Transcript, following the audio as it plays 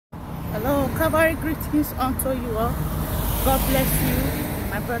Calvary greetings unto you all. God bless you,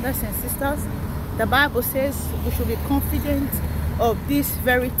 my brothers and sisters. The Bible says we should be confident of this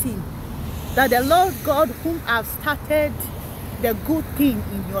very thing, that the Lord God whom have started the good thing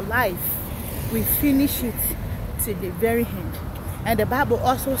in your life will finish it to the very end. And the Bible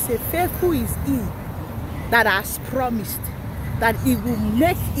also says, faithful is he that has promised that he will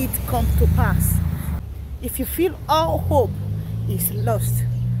make it come to pass. If you feel all hope is lost,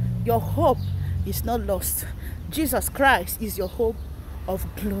 your hope is not lost. Jesus Christ is your hope of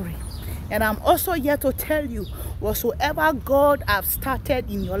glory. And I'm also here to tell you, whatsoever God has started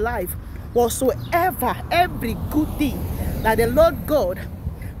in your life, whatsoever, every good thing that the Lord God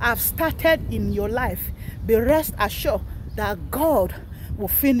have started in your life, be rest assured that God will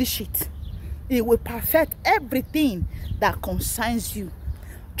finish it. He will perfect everything that concerns you.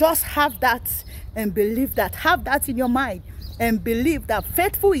 Just have that and believe that. Have that in your mind and believe that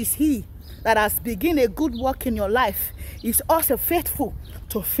faithful is he that has begun a good work in your life. Is also faithful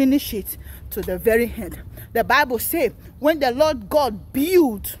to finish it to the very end. The Bible says, when the Lord God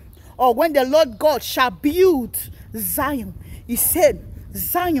build, or when the Lord God shall build Zion, he said,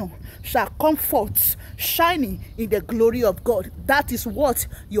 Zion shall come forth shining in the glory of God. That is what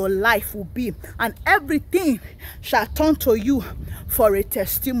your life will be, and everything shall turn to you for a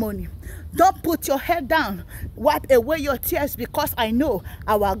testimony. Don't put your head down, wipe away your tears, because I know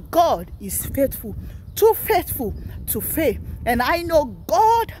our God is faithful, too faithful to fail, and I know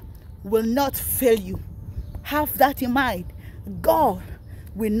God will not fail you. Have that in mind. God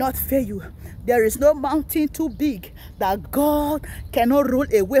will not fail you. There is no mountain too big that God cannot roll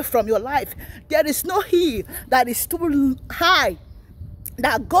away from your life. There is no hill that is too high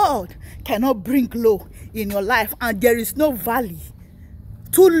that God cannot bring low in your life. And there is no valley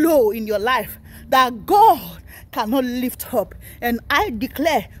too low in your life that God cannot lift up. And I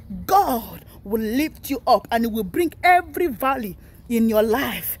declare, God will lift you up, and it will bring every valley in your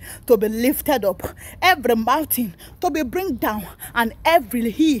life to be lifted up, every mountain to be bring down, and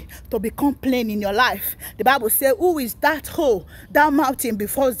every hill to become plain in your life. The Bible says, who is that whole, that mountain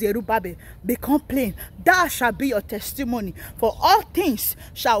before Zerubbabel become plain? That shall be your testimony. For all things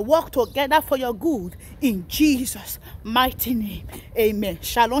shall work together for your good in Jesus' mighty name. Amen.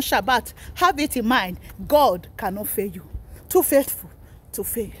 Shalom Shabbat. Have it in mind, God cannot fail you. Too faithful to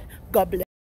fail. God bless.